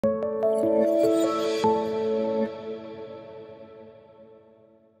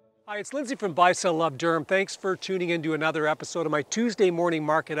Hi, it's Lindsay from Buy, Sell, Love Durham. Thanks for tuning in to another episode of my Tuesday morning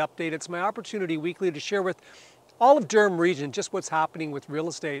market update. It's my opportunity weekly to share with all of Durham region just what's happening with real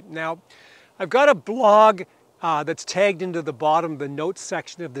estate. Now, I've got a blog that's tagged into the bottom of the notes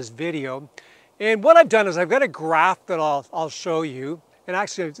section of this video. And what I've done is I've got a graph that I'll show you. And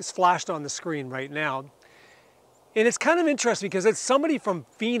actually, it's flashed on the screen right now. And it's kind of interesting because it's somebody from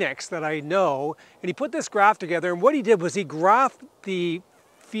Phoenix that I know, and he put this graph together. And what he did was he graphed the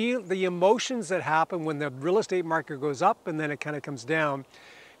emotions that happen when the real estate market goes up and then it kind of comes down.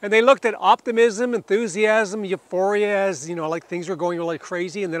 And they looked at optimism, enthusiasm, euphoria, as like things were going really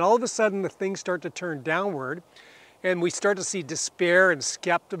crazy, and then all of a sudden the things start to turn downward and we start to see despair and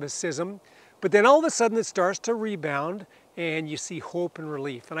skepticism. But then all of a sudden it starts to rebound and you see hope and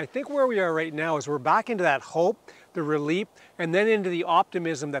relief. And I think where we are right now is we're back into that hope, the relief, and then into the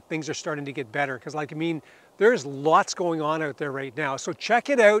optimism that things are starting to get better. Because there's lots going on out there right now. So check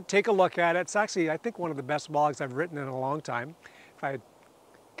it out, take a look at it. It's actually, I think, one of the best blogs I've written in a long time, if I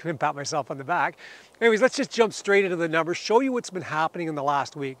could pat myself on the back. Anyways, let's just jump straight into the numbers, show you what's been happening in the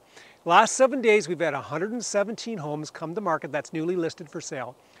last week. Last 7 days, we've had 117 homes come to market that's newly listed for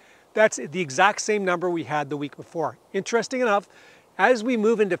sale. That's the exact same number we had the week before. Interesting enough, as we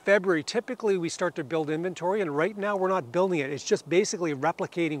move into February, typically we start to build inventory, and right now we're not building it. It's just basically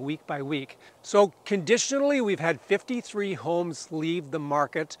replicating week by week. So conditionally, we've had 53 homes leave the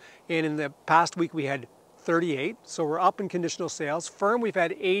market, and in the past week we had 38. So we're up in conditional sales. Firm, we've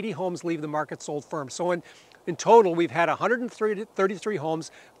had 80 homes leave the market sold firm. So in total, we've had 133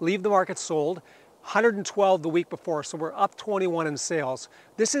 homes leave the market sold, 112 the week before, so we're up 21 in sales.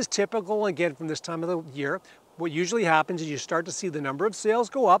 This is typical, again, from this time of the year. What usually happens is you start to see the number of sales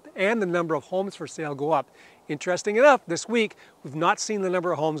go up and the number of homes for sale go up. Interesting enough, this week, we've not seen the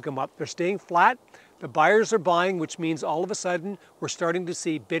number of homes come up. They're staying flat. The buyers are buying, which means all of a sudden we're starting to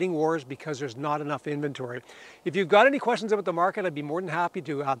see bidding wars because there's not enough inventory. If you've got any questions about the market, I'd be more than happy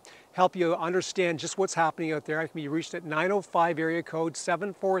to help you understand just what's happening out there. I can be reached at 905 area code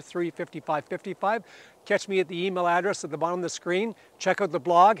 743-5555. Catch me at the email address at the bottom of the screen. Check out the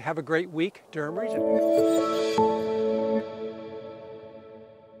blog. Have a great week, Durham Region.